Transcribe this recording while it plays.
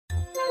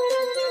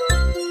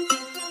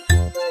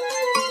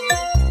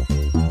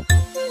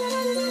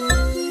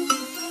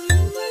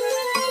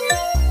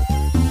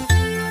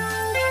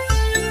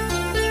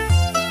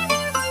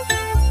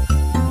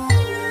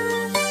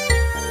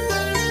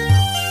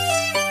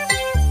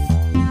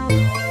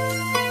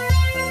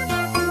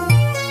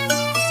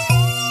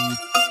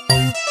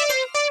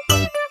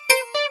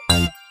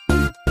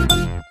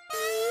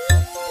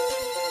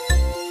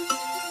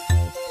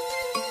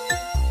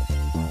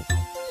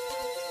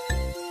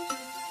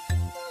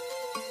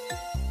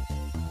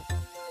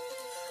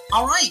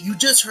All right, you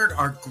just heard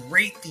our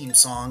great theme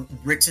song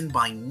written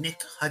by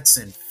Nick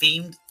Hudson,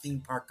 famed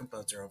theme park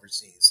composer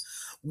overseas.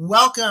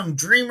 Welcome,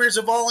 dreamers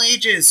of all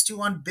ages,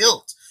 to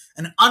Unbuilt,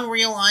 an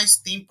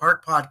unrealized theme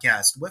park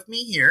podcast. With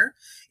me here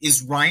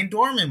is Ryan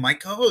Dorman, my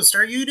co host. How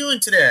are you doing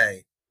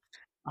today?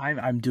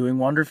 I'm doing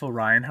wonderful,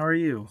 Ryan. How are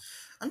you?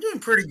 I'm doing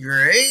pretty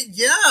great.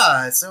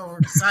 Yeah, so we're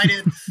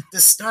excited to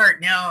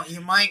start. Now,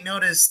 you might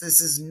notice this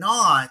is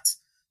not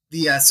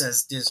the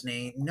SS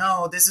Disney.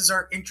 No, this is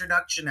our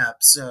introduction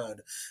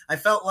episode. I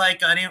felt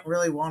like I didn't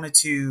really want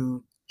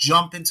to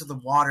jump into the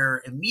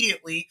water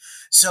immediately.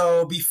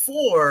 So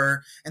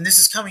before, and this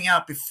is coming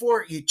out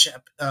before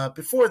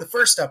before the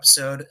first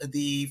episode.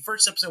 The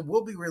first episode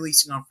will be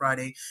releasing on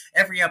Friday.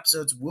 Every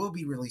episodes will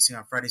be releasing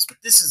on Fridays, but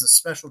this is a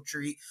special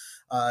treat,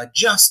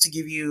 just to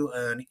give you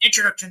an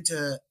introduction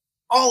to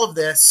all of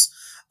this.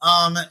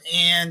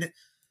 And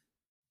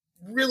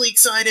really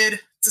excited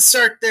to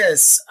start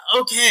this.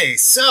 Okay,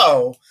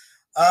 so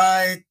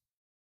uh,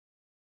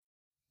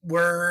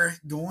 we're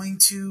going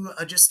to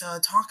just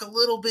talk a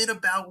little bit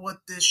about what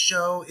this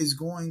show is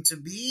going to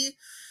be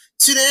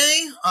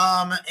today.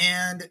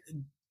 And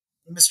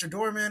Mr.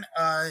 Dorman,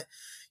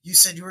 you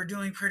said you were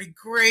doing pretty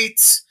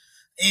great.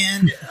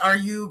 And are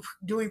you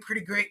doing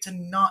pretty great to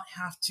not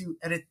have to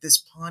edit this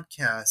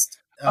podcast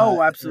Oh, right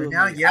now?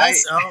 absolutely.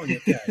 Yes. Oh,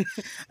 okay.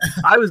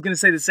 I was going to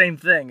say the same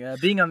thing.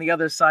 Being on the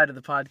other side of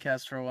the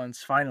podcast for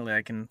once, finally,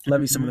 I can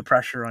levy some of the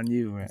pressure on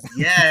you.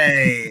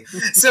 Yay!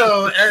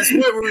 So, as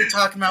what we were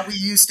talking about, we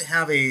used to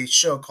have a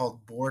show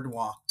called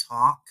Boardwalk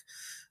Talk,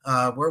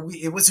 where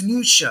it was a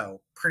news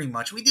show, pretty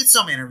much. We did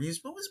some interviews,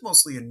 but it was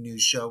mostly a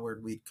news show where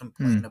we'd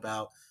complain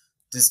about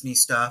Disney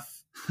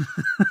stuff.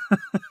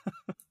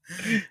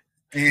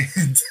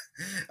 And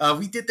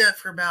we did that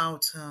for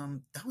about,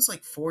 that was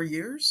like 4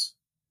 years?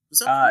 Was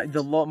that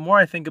 4 years? More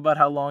I think about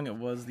how long it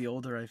was, the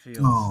older I feel.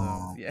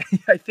 Oh, So yeah,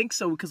 I think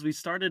so because we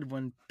started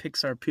when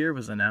Pixar Pier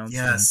was announced,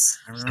 and yes,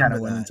 I just kind remember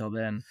of went that. until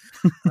then.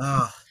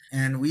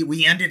 And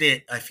we ended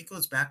it, I think it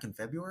was back in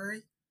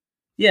February.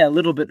 Yeah, a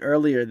little bit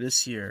earlier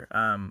this year.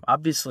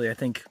 Obviously, I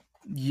think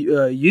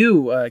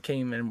you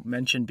came and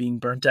mentioned being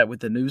burnt out with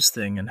the news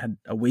thing and had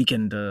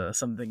awakened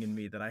something in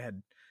me that I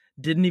had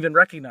didn't even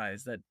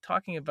recognize. That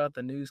talking about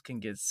the news can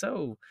get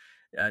so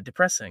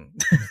depressing.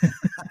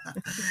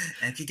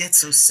 And it could get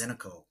so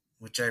cynical,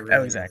 which I Oh,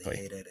 really exactly.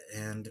 hated.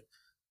 And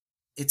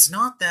it's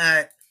not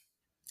that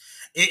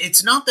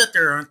it's not that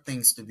there aren't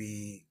things to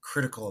be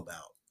critical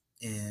about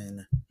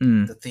in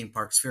Mm, the theme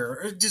park sphere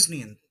or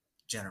Disney in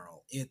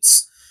general.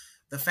 It's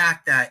the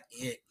fact that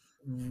it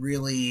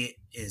really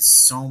is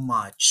so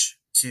much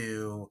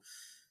to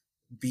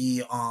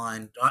be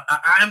on.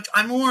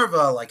 I'm more of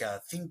a like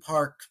a theme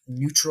park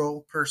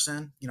neutral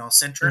person,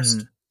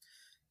 centrist. mm.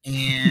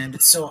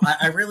 And so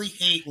I really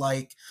hate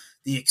like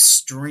the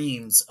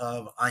extremes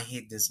of I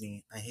hate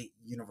Disney, I hate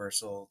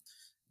Universal,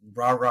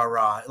 rah rah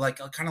rah, like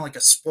kind of like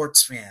a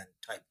sports fan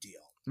type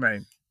deal.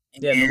 Right.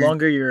 Yeah, and the And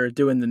longer you're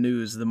doing the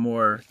news, the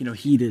more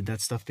heated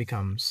that stuff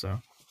becomes. So.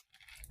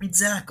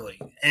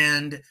 exactly,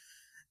 and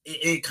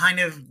it kind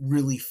of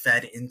really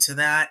fed into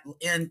that.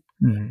 And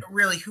Mm.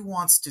 really, who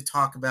wants to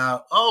talk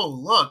about? Oh,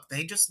 look,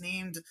 they just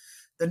named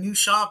the new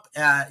shop.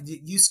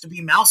 It used to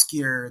be Mouse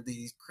Gear,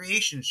 the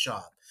creation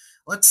shop.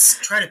 Let's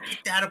try to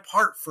pick that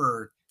apart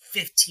for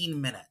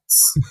 15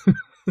 minutes.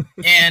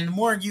 And the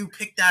more you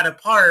pick that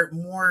apart,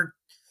 more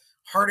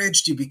hard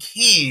edged you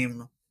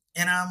became.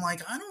 And I'm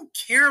like, I don't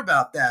care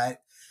about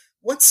that.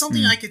 What's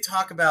something I Mm. could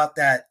talk about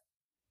that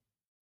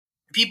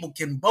people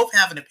can both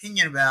have an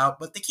opinion about,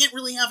 but they can't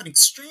really have an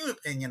extreme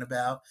opinion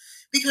about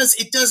because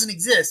it doesn't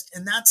exist,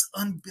 and that's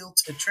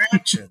unbuilt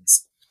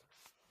attractions.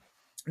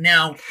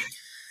 Now,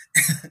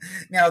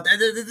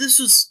 this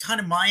was kind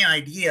of my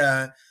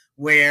idea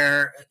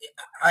where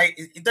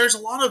there's a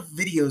lot of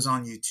videos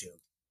on YouTube,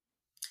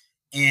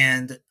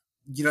 and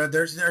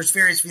there's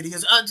various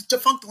videos.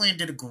 Defunctland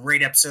did a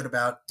great episode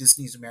about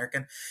Disney's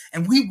American,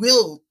 and we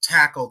will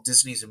tackle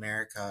Disney's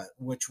America,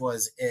 which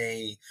was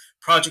a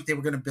project they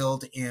were going to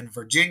build in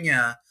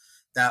Virginia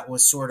that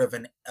was sort of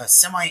a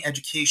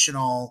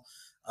semi-educational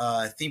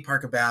theme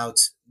park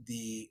about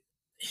the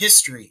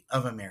history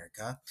of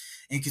America,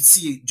 and you could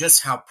see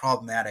just how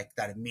problematic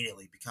that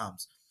immediately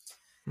becomes.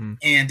 Mm.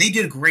 And they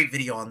did a great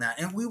video on that,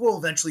 and we will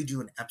eventually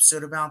do an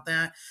episode about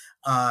that.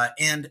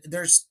 And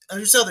there's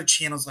other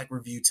channels like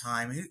Review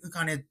Time who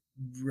kind of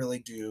really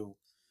do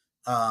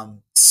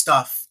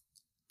stuff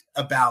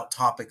about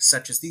topics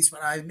such as these.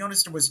 But I've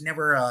noticed there was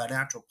never an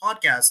actual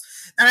podcast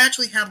that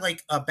actually had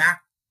like a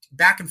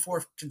back and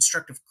forth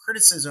constructive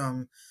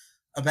criticism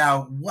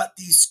about what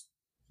these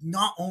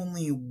not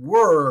only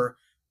were,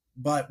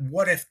 but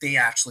what if they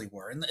actually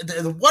were. And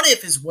the what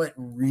if is what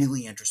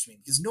really interests me,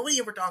 because nobody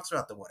ever talks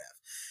about the what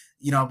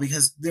if,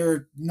 because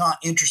they're not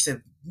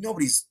interested.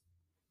 Nobody's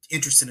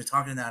interested in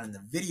talking about in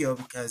the video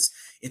because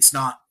it's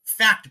not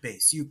fact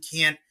based. You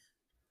can't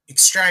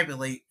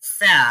extrapolate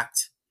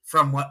fact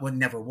from what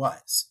never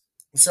was.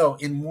 So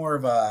in more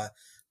of a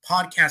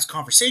podcast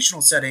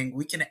conversational setting,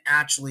 we can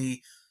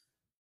actually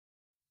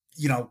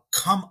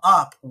come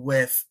up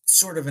with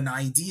sort of an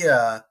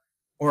idea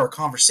or a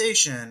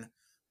conversation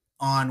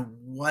on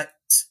what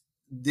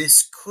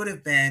this could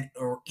have been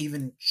or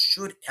even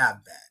should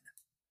have been.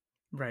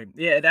 Right.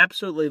 Yeah, it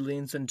absolutely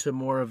leans into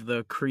more of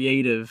the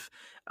creative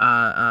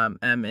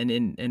and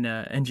in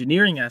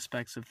engineering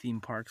aspects of theme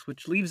parks,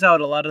 which leaves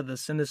out a lot of the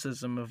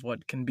cynicism of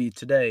what can be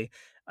today.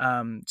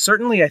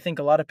 Certainly, I think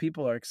a lot of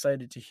people are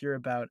excited to hear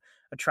about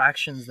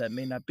attractions that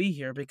may not be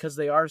here because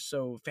they are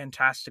so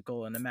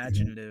fantastical and Mhm.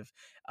 imaginative,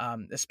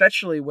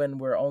 especially when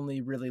we're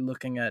only really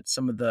looking at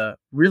some of the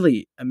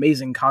really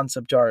amazing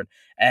concept art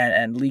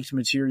and leaked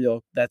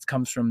material that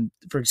comes from,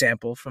 for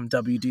example, from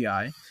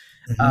WDI,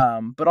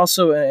 Mhm. but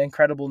also an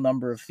incredible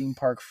number of theme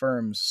park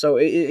firms. So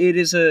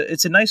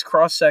it's a nice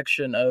cross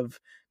section of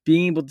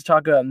being able to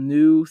talk about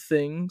new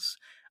things,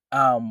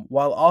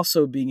 while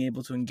also being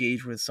able to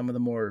engage with some of the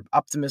more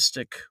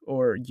optimistic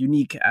or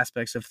unique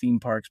aspects of theme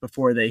parks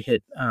before they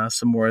hit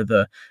some more of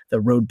the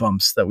road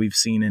bumps that we've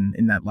seen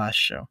in that last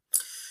show.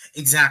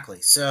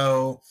 Exactly.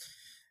 So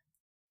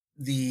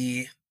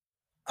the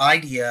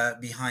idea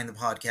behind the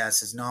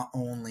podcast is not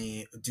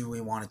only do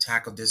we want to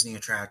tackle Disney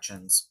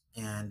attractions,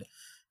 and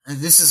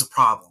this is a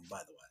problem,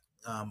 by the way.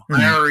 I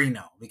Mhm. already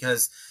know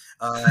because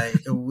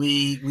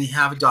we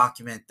have a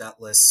document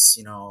that lists,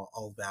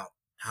 all about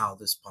how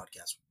this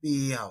podcast will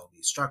be, how it'll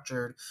be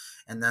structured,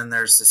 and then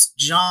there's this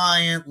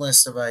giant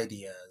list of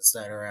ideas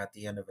that are at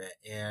the end of it,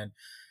 and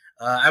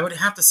I would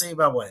have to say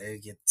about what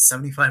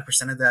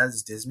 75% of that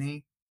is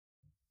Disney.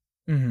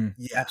 Yeah,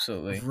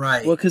 Absolutely.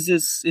 right. Well, because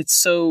it's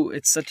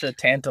such a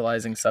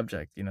tantalizing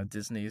subject.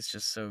 Disney is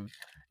just so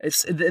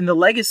it's and the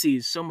legacy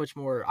is so much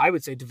more, I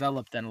would say,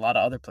 developed than a lot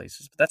of other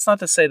places. But that's not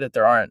to say that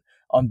there aren't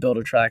unbuilt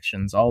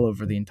attractions all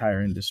over the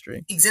entire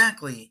industry.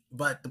 Exactly,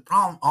 but the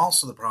problem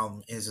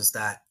is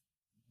that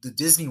the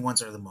Disney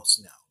ones are the most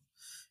known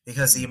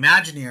because the Mm.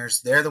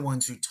 Imagineers, they're the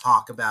ones who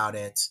talk about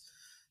it.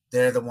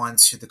 They're the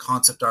ones who the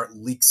concept art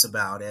leaks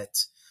about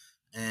it,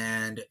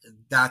 and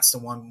that's the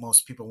one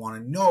most people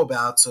want to know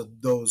about. So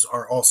those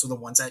are also the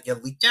ones that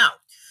get leaked out.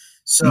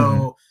 Mhm.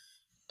 So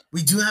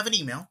we do have an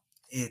email.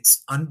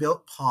 It's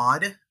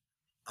unbuiltpod,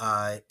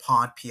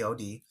 pod,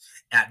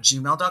 at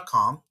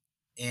gmail.com.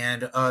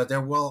 And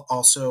there will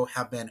also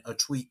have been a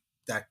tweet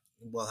that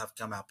will have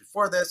come out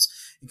before this.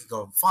 You can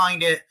go and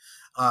find it,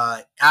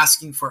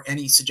 asking for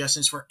any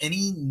suggestions for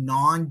any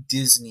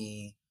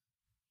non-Disney,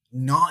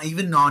 not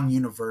even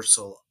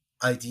non-Universal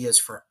ideas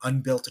for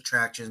unbuilt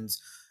attractions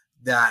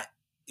that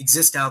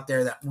exist out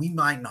there that we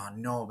might not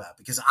know about,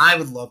 because I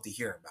would love to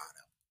hear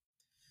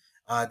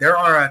about it. There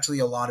are actually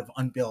a lot of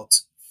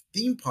unbuilt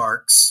theme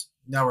parks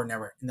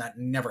that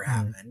never Mhm.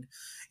 happened,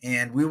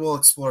 and we will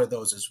explore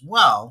those as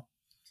well.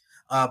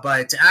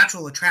 But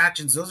actual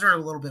attractions, those are a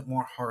little bit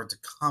more hard to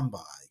come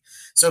by.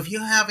 So if you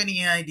have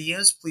any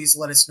ideas, please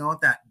let us know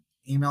at that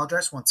email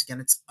address. Once again,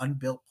 it's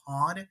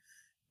unbuiltpod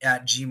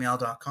at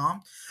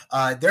gmail.com.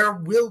 There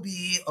will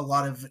be a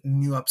lot of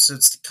new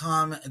episodes to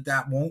come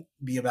that won't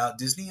be about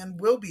Disney and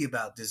will be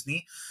about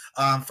Disney.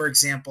 For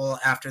example,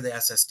 after the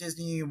SS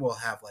Disney, we'll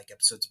have like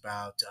episodes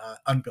about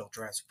unbuilt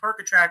Jurassic Park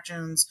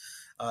attractions,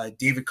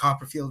 David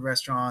Copperfield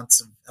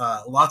restaurants,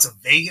 lots of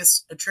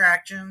Vegas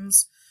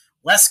attractions,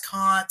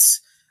 Westcott,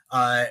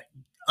 uh,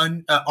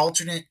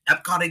 alternate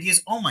Epcot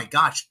ideas. Oh my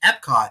gosh,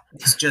 Epcot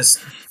is just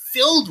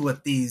filled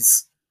with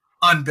these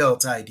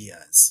unbuilt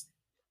ideas.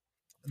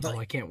 Oh, Like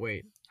I can't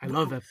wait. I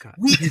love Epcot.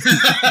 we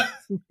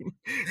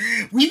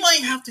we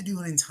might have to do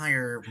an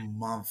entire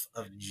month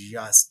of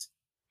just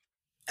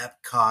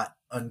Epcot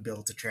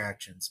unbuilt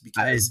attractions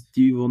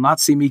You will not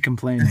see me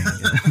complaining.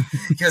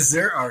 because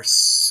there are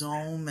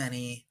so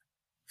many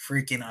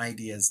freaking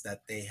ideas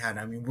that they had.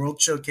 I mean, World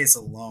Showcase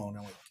alone,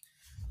 I'm like,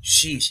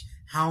 sheesh,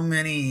 how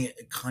many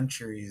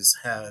countries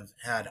have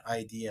had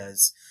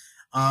ideas?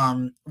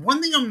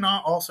 One thing I'm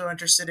not also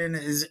interested in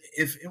is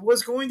if it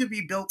was going to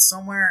be built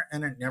somewhere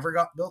and it never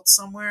got built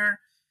somewhere,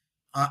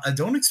 I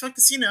don't expect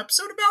to see an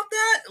episode about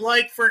that.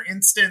 Like, for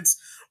instance,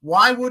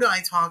 why would I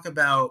talk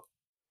about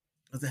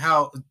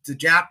how the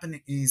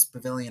Japanese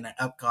pavilion at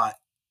Epcot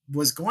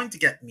was going to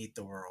get Meet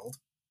the World,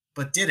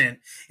 but didn't,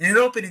 and it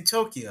opened in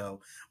Tokyo?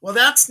 Well,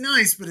 that's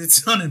nice, but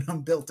it's not an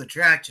unbuilt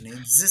attraction. It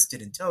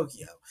existed in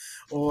Tokyo.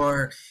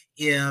 Or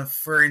if,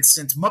 for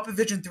instance, Muppet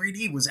Vision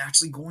 3D was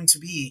actually going to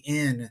be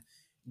in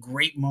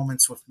Great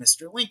Moments with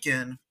Mr.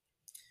 Lincoln,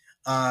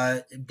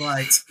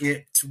 but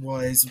it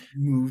was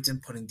moved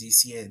and put in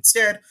DCA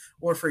instead.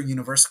 Or for a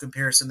universal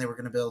comparison, they were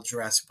going to build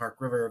Jurassic Park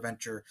River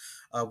Adventure,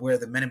 where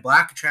the Men in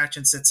Black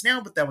attraction sits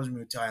now, but that was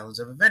moved to Islands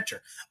of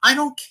Adventure. I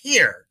don't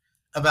care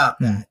about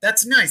Hmm. that.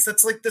 That's nice.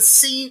 That's like the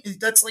same.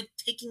 That's like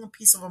taking a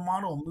piece of a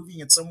model and moving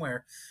it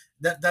somewhere.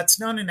 That's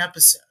not an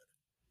episode.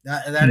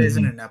 That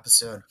isn't Mhm. an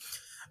episode.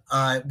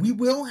 We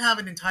will have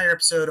an entire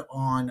episode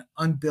on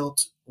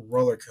unbuilt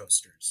roller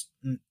coasters.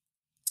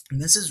 And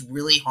this is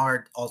really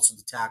hard also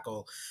to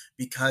tackle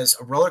because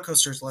a roller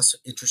coaster is less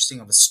interesting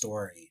of a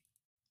story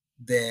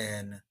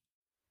than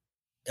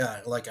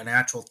like an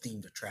actual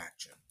themed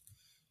attraction.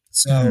 Mhm.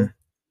 So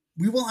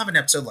we will have an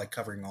episode like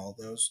covering all of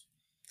those.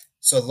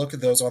 So look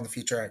at those on the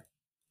future.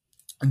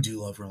 I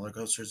do love roller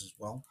coasters as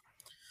well.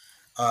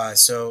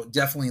 So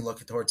definitely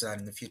looking towards that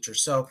in the future.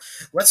 So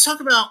let's talk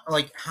about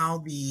like how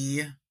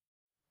the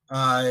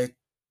uh,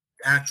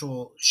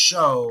 actual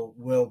show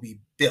will be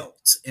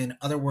built. In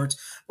other words,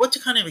 what to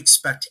kind of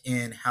expect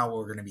in how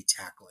we're going to be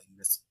tackling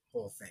this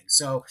whole thing.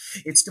 So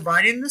it's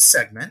divided into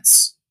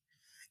segments.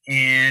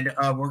 And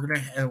we're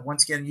going to,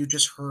 once again, you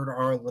just heard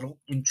our little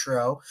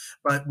intro,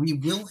 but we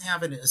will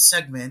have a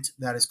segment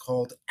that is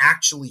called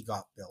Actually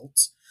Got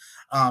Built.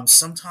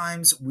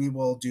 Sometimes we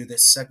will do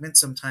this segment,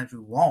 sometimes we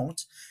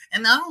won't.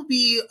 And that'll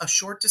be a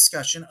short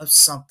discussion of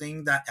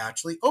something that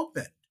actually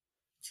opened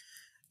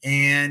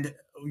and,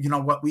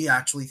 what we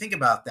actually think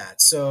about that.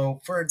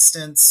 So, for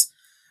instance,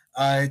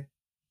 uh,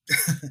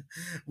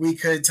 we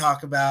could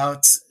talk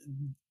about,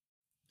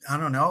 I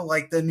don't know,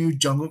 like the new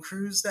Jungle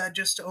Cruise that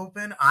just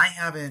opened. I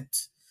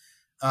haven't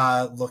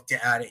looked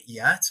at it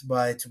yet,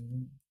 but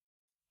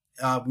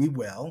we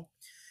will.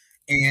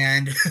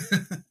 And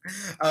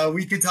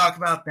we could talk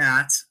about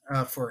that,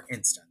 for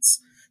instance.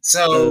 The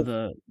So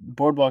the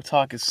boardwalk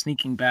talk is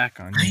sneaking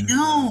back on I you.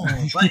 know,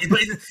 but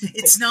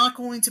it's not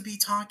going to be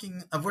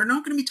talking. We're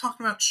not going to be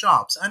talking about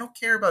shops. I don't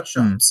care about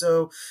Hmm. shops.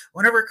 So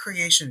whenever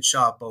Creation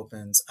Shop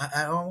opens,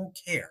 I don't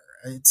care.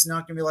 It's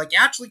not going to be like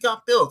actually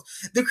got built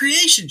the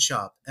Creation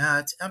Shop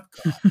at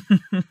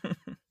Epcot.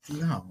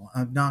 No,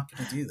 I'm not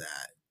going to do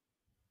that.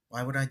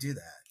 Why would I do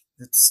that?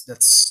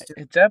 That's stupid.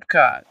 It's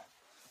Epcot.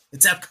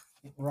 It's Epcot,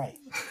 right?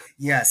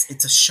 Yes,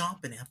 it's a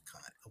shop in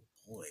Epcot. Oh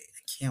boy,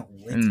 I can't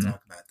wait to Hmm.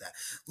 talk about that.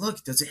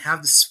 Look, does it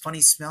have this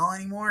funny smell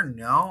anymore?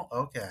 No.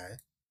 Okay.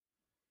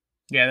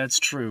 Yeah, that's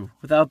true.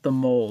 Without the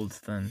mold,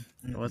 then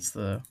Mm. what's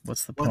the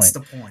What's point?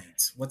 the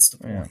point? What's the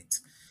Yeah. point?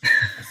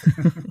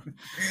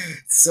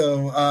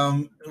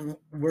 So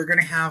we're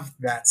gonna have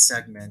that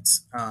segment.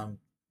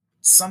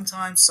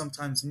 Sometimes,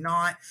 sometimes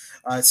not.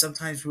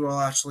 Sometimes we will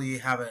actually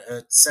have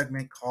a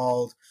segment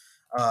called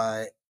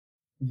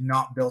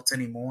 "Not Built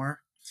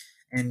Anymore."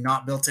 And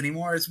not built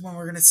anymore is when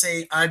we're going to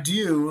say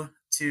adieu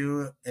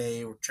to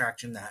a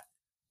attraction that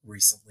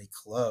recently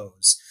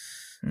closed.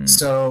 Hmm.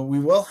 So we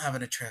will have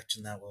an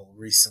attraction that will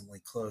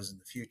recently close in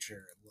the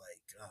future, like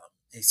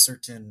a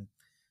certain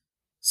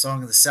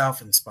Song of the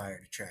South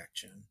inspired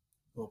attraction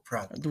will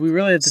probably Do we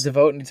really have to close.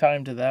 devote any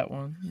time to that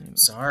one?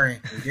 Sorry,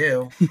 we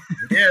do. We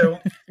do.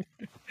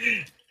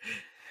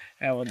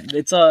 Yeah, well,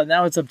 it's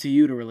now it's up to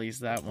you to release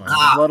that one. The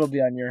Ah, blood will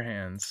be on your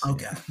hands.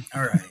 okay. Yeah.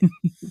 All right.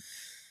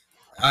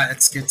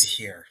 That's good to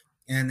hear.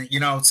 And,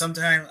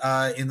 sometime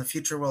in the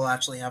future, we'll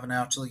actually have an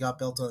actually got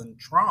built on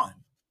Tron.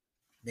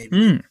 Maybe,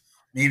 Hmm.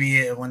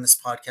 maybe when this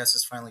podcast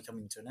is finally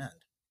coming to an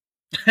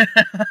end.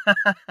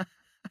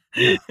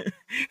 Yeah,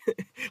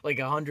 Like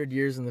 100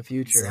 years in the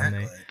future when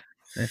they exactly.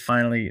 they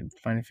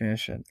finally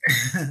finish it.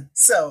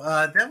 So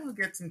then we'll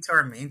get into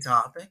our main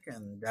topic,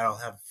 and that'll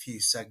have a few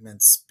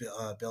segments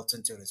built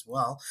into it as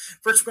well.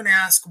 First, we're going to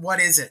ask, what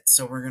is it?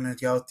 So we're going to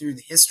go through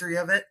the history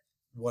of it,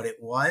 what it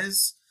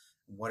was,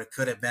 what it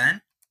could have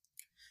been.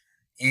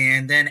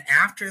 And then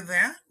after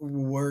that,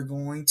 we're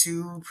going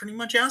to pretty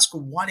much ask,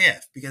 what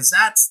if? Because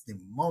that's the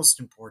most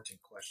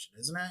important question,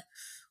 isn't it?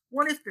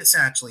 What if this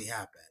actually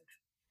happened?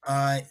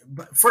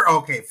 But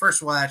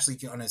first we'll actually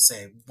gonna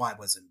say why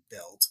wasn't it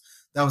built.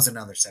 That was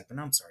another segment.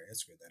 I'm sorry, I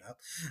screwed that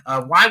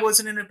up. Why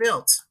wasn't it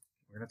built?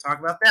 We're gonna talk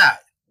about that.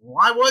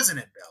 Why wasn't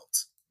it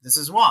built? This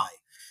is why,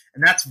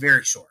 and that's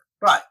very short.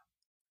 But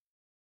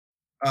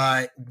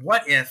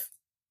what if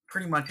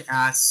pretty much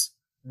asks,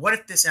 what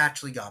if this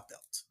actually got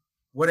built?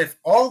 What if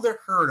all the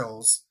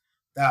hurdles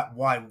that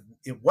why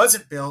it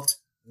wasn't built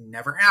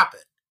never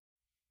happened?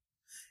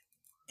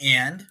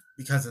 And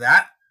because of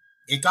that,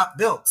 it got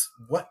built.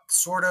 What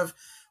sort of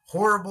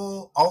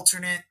horrible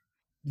alternate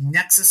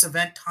Nexus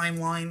event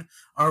timeline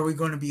are we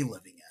going to be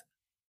living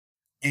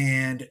in?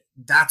 And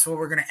that's what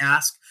we're going to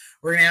ask.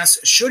 We're going to ask,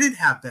 should it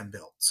have been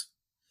built?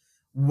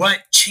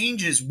 What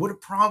changes would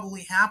have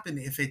probably happened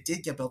if it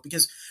did get built?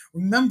 Because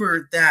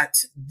remember that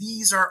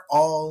these are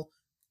all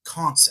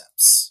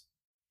concepts,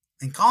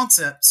 and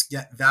concepts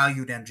get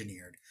valued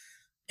engineered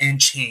and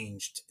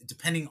changed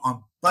depending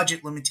on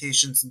budget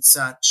limitations and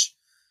such.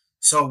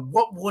 So,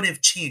 what would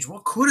have changed?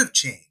 What could have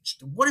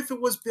changed? What if it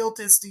was built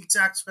as the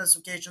exact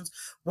specifications?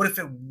 What if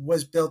it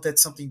was built at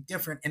something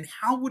different? And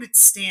how would it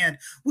stand?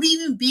 Would it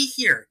even be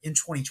here in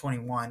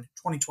 2021,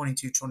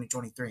 2022,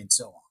 2023, and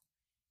so on?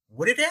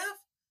 Would it have?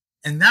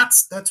 And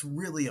that's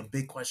really a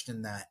big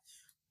question that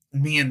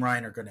me and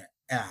Ryan are going to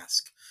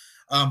ask.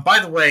 By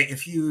the way,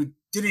 if you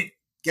didn't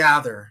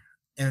gather,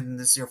 and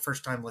this is your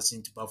first time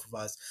listening to both of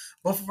us,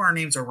 both of our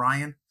names are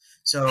Ryan.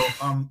 So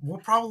we'll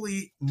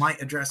probably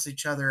might address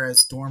each other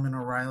as Dorman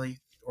or Riley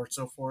or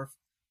so forth.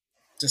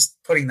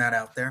 Just putting that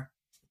out there.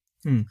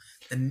 Hmm.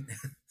 The,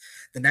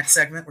 the next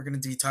segment we're going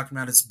to be talking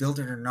about is build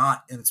it or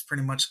not, and it's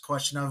pretty much a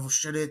question of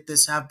should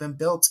this have been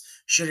built,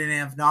 should it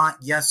have not,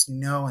 yes,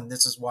 no, and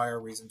this is why or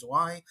reasons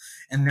why,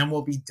 and then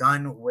we'll be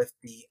done with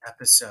the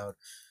episode.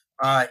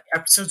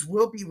 Episodes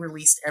will be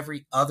released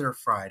every other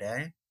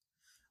Friday.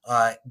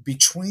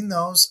 Between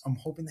those, I'm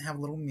hoping to have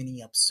little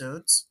mini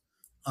episodes.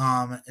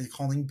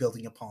 calling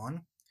Building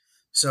Upon.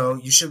 So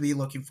you should be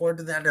looking forward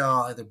to that.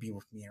 It'll either be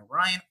with me and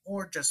Ryan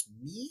or just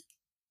me.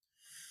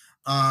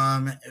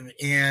 Um,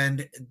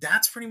 and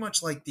that's pretty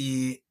much like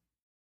the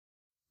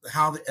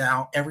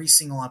how every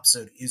single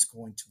episode is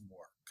going to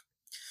work.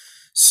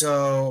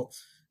 So,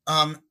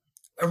 um,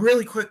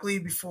 really quickly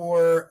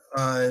before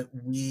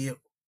we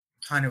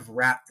kind of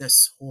wrap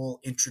this whole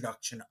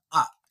introduction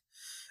up,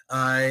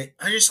 I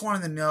just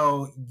wanted to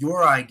know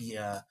your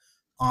idea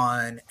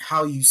on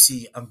how you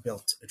see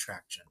unbuilt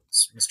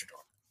attractions, Mr.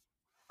 Dorman.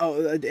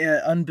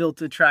 Oh,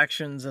 unbuilt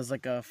attractions as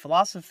like a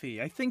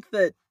philosophy. I think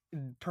that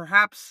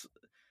perhaps,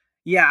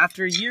 yeah,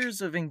 after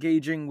years of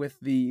engaging with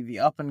the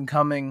up and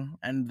coming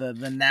and the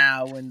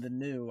now and the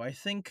new, I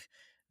think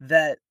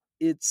that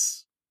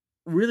it's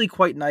really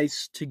quite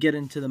nice to get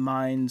into the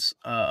minds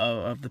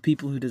of the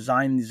people who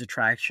design these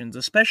attractions,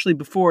 especially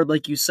before,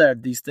 like you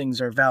said, these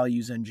things are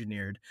values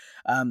engineered.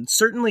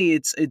 Certainly,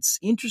 it's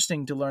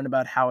interesting to learn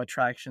about how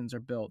attractions are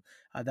built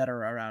that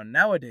are around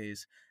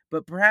nowadays.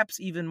 But perhaps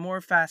even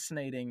more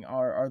fascinating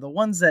are the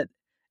ones that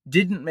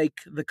didn't make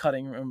the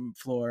cutting room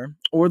floor,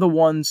 or the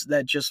ones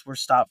that just were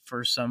stopped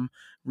for some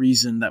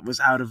reason that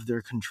was out of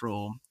their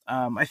control.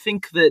 I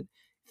think that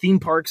theme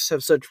parks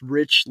have such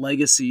rich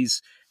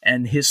legacies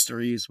and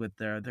histories with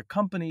their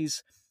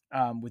companies,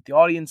 with the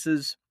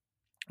audiences,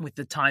 with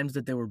the times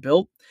that they were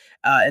built,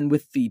 and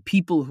with the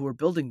people who are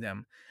building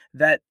them.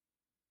 That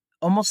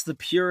almost the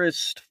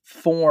purest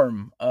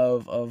form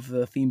of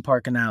the theme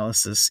park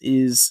analysis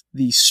is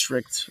the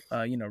strict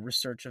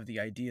research of the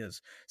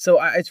ideas.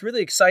 So it's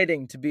really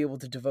exciting to be able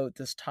to devote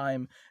this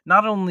time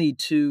not only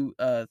to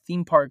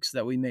theme parks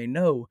that we may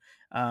know,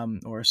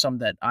 or some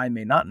that I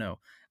may not know,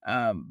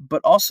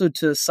 but also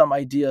to some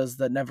ideas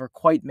that never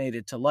quite made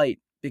it to light,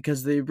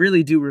 because they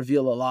really do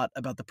reveal a lot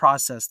about the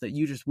process that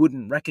you just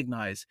wouldn't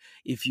recognize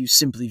if you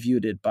simply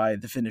viewed it by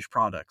the finished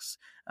products.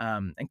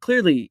 And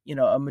clearly,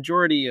 a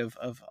majority of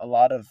a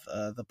lot of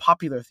the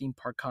popular theme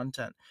park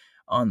content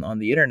on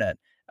the internet,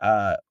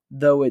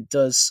 though it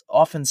does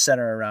often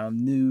center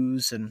around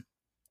news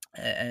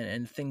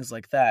and things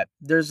like that,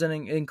 there's an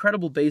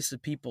incredible base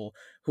of people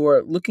who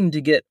are looking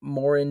to get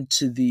more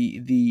into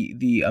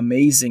the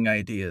amazing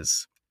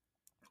ideas,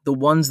 the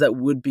ones that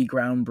would be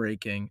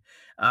groundbreaking,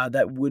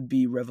 that would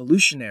be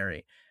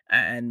revolutionary,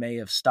 and may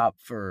have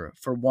stopped for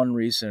one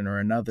reason or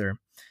another.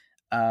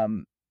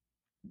 Um,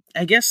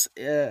 I guess,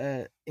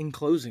 in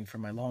closing for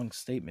my long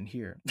statement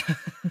here,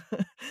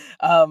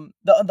 the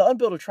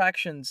unbuilt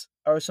attractions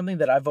are something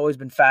that I've always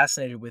been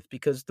fascinated with,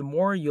 because the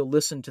more you'll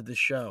listen to the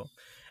show,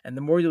 and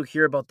the more you'll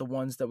hear about the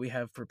ones that we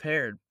have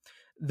prepared,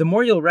 the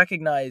more you'll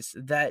recognize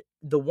that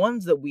the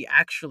ones that we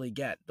actually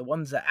get, the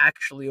ones that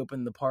actually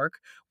open the park,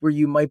 where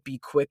you might be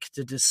quick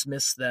to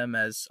dismiss them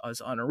as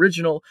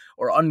unoriginal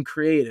or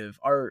uncreative,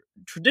 are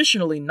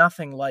traditionally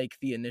nothing like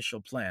the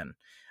initial plan,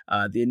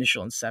 the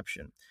initial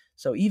inception.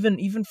 So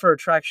even for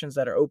attractions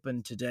that are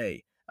open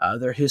today,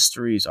 their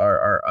histories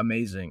are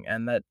amazing,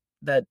 and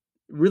that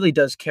really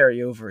does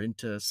carry over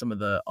into some of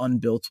the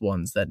unbuilt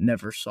ones that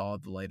never saw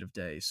the light of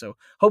day. So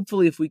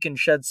hopefully, if we can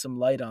shed some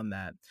light on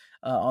that,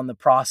 on the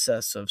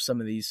process of some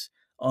of these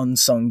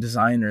unsung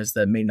designers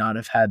that may not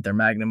have had their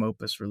magnum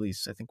opus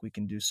released, I think we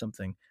can do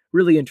something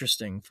really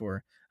interesting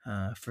for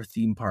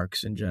theme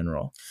parks in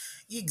general.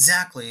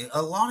 Exactly.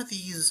 A lot of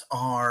these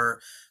are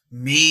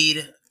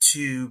made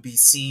to be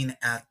seen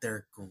at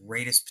their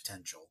greatest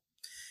potential.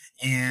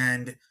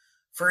 And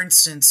for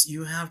instance,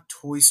 you have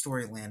Toy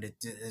Story Land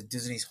at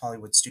Disney's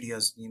Hollywood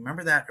Studios. You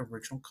remember that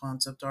original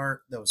concept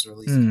art that was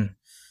released Hmm. in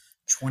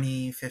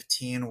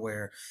 2015,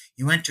 where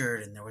you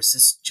entered and there was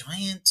this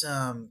giant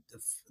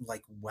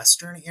like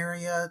western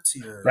area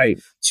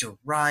Right. to your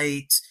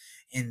right,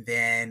 and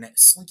then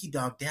Slinky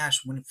Dog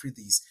Dash went through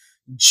these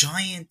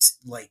giant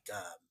like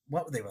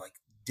what were they, were like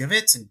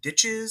divots and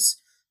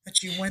ditches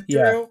that you went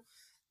Yeah. through,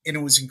 and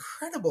it was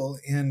incredible.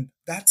 And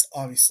that's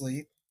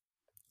obviously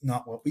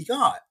not what we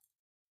got.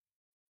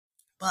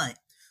 But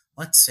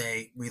let's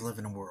say we live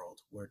in a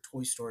world where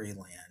Toy Story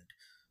Land,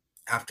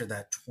 after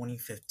that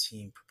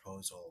 2015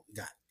 proposal,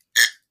 got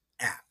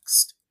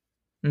axed.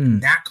 And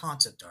Mm. that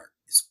concept art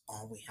is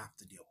all we have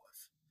to deal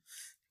with.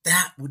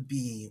 That would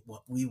be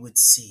what we would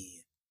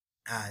see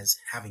as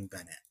having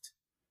been it.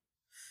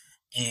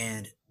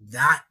 And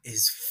that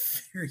is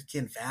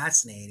freaking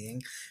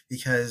fascinating,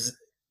 because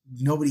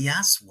nobody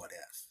asks what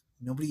if.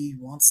 Nobody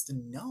wants to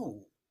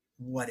know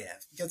what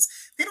if, because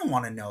they don't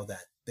want to know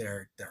that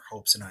their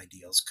hopes and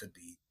ideals could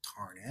be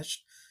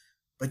tarnished.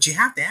 But you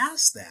have to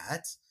ask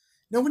that.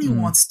 Nobody Mm.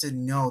 wants to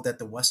know that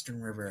the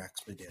Western River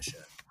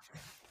Expedition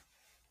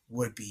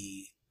would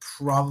be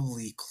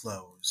probably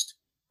closed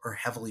or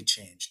heavily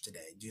changed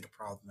today due to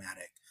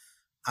problematic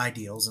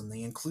ideals and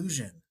the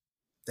inclusion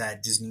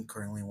that Disney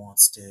currently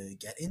wants to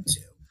get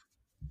into.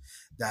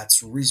 That's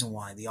the reason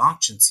why the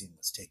auction scene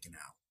was taken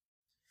out.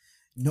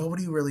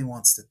 Nobody really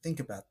wants to think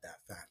about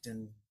that fact.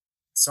 And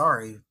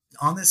sorry,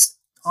 on this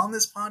on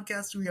this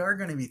podcast, we are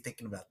going to be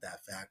thinking about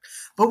that fact.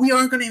 But we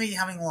are going to be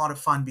having a lot of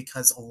fun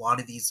because a lot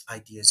of these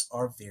ideas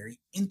are very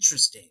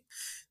interesting.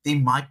 They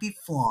might be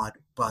flawed,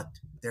 but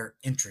they're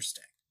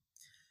interesting.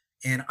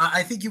 And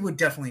I think you would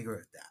definitely agree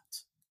with that.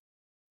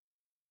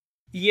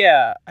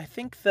 Yeah, I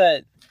think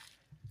that,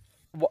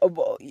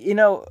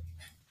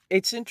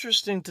 it's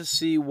interesting to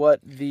see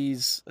what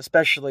these,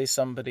 especially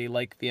somebody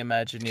like the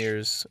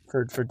Imagineers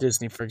for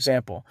Disney, for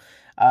example,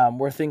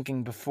 were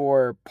thinking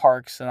before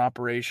parks and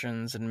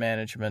operations and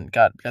management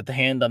got the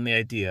hand on the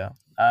idea.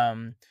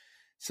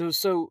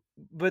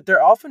 But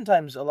they're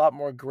oftentimes a lot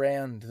more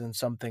grand than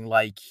something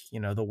like,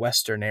 the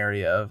Western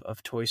area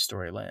of Toy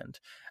Story Land.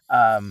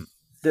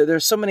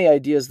 There's so many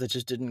ideas that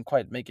just didn't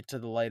quite make it to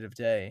the light of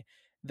day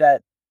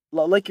that,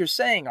 like you're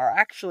saying, are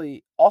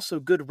actually also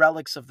good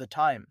relics of the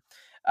time.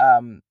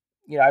 Um,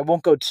 I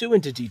won't go too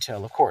into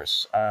detail, of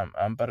course,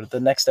 but the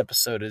next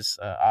episode is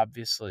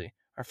obviously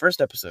our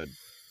first episode.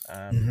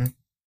 Mm-hmm.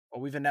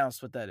 Well, we've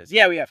announced what that is.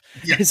 Yeah, we have.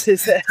 Yes.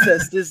 It's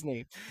SS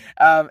Disney.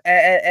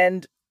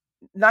 And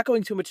not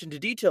going too much into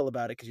detail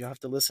about it because you'll have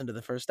to listen to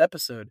the first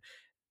episode.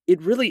 It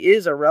really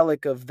is a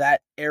relic of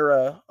that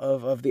era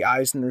of the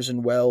Eisners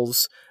and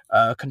Wells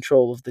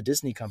control of the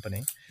Disney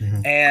company,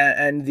 Mm-hmm.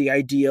 and the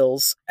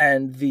ideals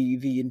and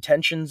the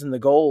intentions and the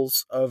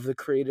goals of the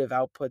creative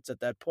outputs at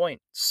that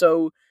point.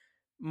 So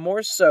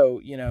more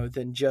so,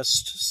 than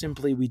just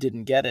simply we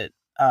didn't get it.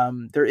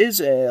 There is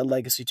a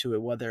legacy to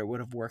it, whether it would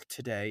have worked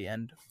today,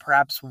 and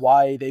perhaps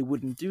why they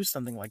wouldn't do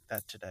something like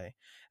that today.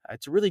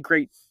 It's a really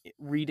great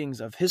readings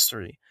of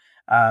history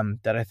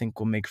that I think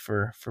will make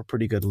for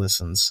pretty good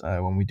listens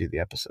when we do the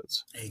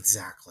episodes.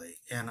 Exactly.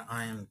 And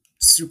I'm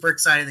super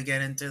excited to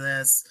get into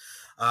this.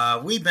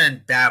 We've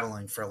been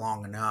babbling for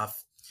long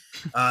enough.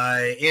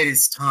 It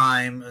is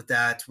time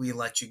that we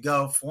let you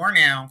go for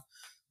now.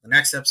 The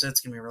next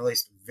episode's going to be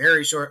released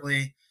very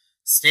shortly.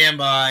 Stand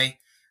by.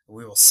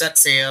 We will set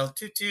sail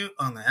toot toot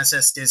on the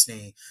SS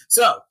Disney.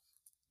 So,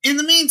 in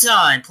the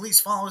meantime, please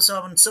follow us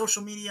up on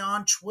social media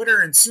on Twitter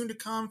and soon to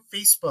come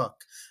Facebook.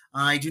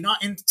 I do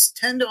not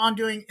intend on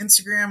doing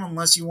Instagram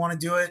unless you want to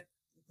do it,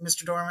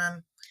 Mr.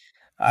 Dorman.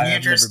 I Any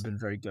have never interest? been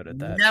very good at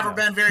that. Never No.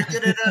 been very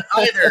good at it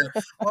either.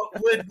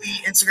 What would we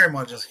Instagram?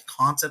 What, just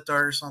concept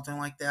art or something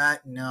like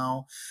that?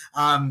 No.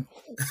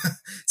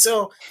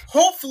 So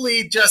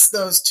hopefully just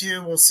those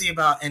two. We'll see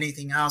about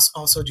anything else.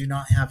 Also, do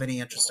not have any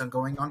interest in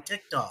going on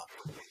TikTok.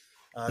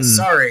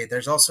 Sorry,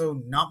 there's also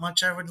not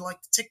much I would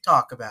like to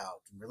TikTok about.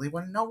 Really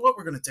want to know what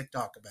we're going to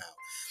TikTok about.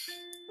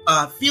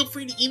 Feel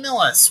free to email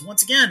us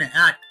once again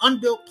at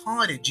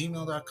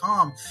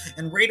unbuiltpod@gmail.com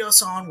and rate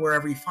us on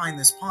wherever you find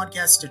this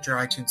podcast, Stitcher,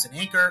 iTunes, and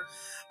Anchor.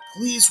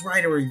 Please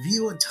write a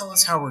review and tell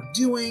us how we're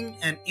doing.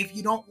 And if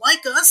you don't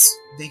like us,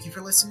 thank you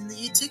for listening to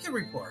the E-Ticket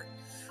Report.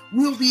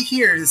 We'll be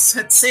here to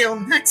set sail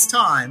next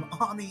time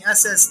on the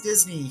SS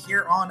Disney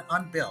here on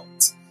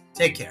Unbuilt.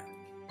 Take care.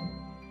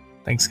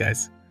 Thanks,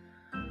 guys.